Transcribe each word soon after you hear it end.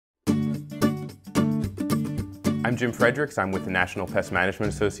I'm Jim Fredericks. I'm with the National Pest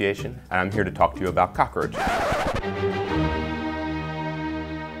Management Association, and I'm here to talk to you about cockroaches.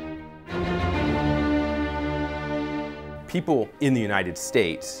 People in the United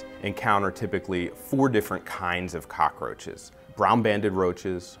States encounter typically 4 different kinds of cockroaches: brown-banded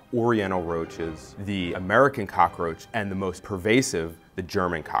roaches, oriental roaches, the American cockroach, and the most pervasive, the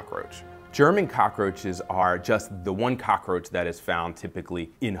German cockroach. German cockroaches are just the one cockroach that is found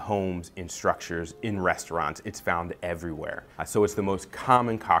typically in homes, in structures, in restaurants. It's found everywhere. So it's the most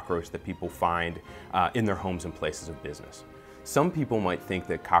common cockroach that people find in their homes and places of business. Some people might think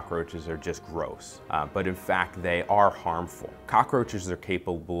that cockroaches are just gross, but in fact they are harmful. Cockroaches are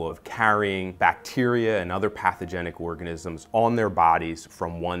capable of carrying bacteria and other pathogenic organisms on their bodies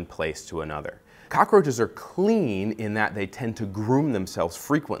from one place to another. Cockroaches are clean in that they tend to groom themselves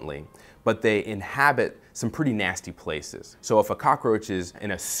frequently, but they inhabit some pretty nasty places. So if a cockroach is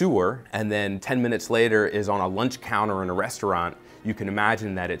in a sewer and then 10 minutes later is on a lunch counter in a restaurant, you can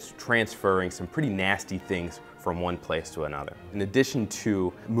imagine that it's transferring some pretty nasty things from one place to another. In addition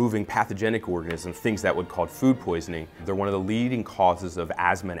to moving pathogenic organisms, things that would cause food poisoning, they're one of the leading causes of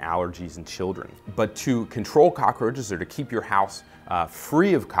asthma and allergies in children. But to control cockroaches or to keep your house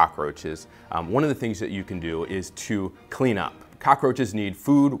free of cockroaches, one of the things that you can do is to clean up. Cockroaches need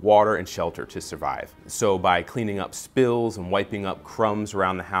food, water, and shelter to survive. So by cleaning up spills and wiping up crumbs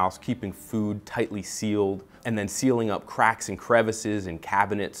around the house, keeping food tightly sealed, and then sealing up cracks and crevices in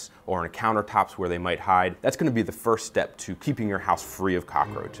cabinets or on countertops where they might hide, that's going to be the first step to keeping your house free of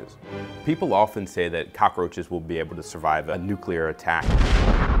cockroaches. People often say that cockroaches will be able to survive a nuclear attack.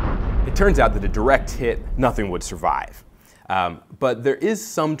 It turns out that a direct hit, nothing would survive. But there is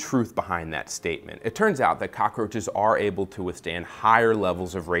some truth behind that statement. It turns out that cockroaches are able to withstand higher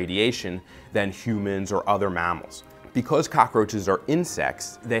levels of radiation than humans or other mammals. Because cockroaches are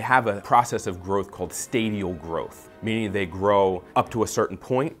insects, they have a process of growth called stadial growth, meaning they grow up to a certain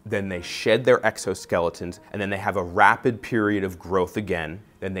point, then they shed their exoskeletons, and then they have a rapid period of growth again,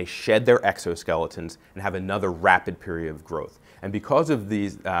 then they shed their exoskeletons and have another rapid period of growth. And because of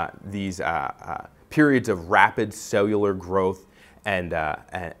these periods of rapid cellular growth and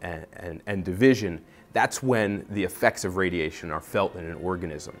division, that's when the effects of radiation are felt in an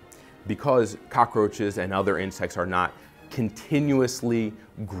organism. Because cockroaches and other insects are not continuously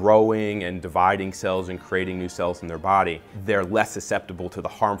growing and dividing cells and creating new cells in their body, they're less susceptible to the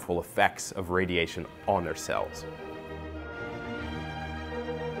harmful effects of radiation on their cells.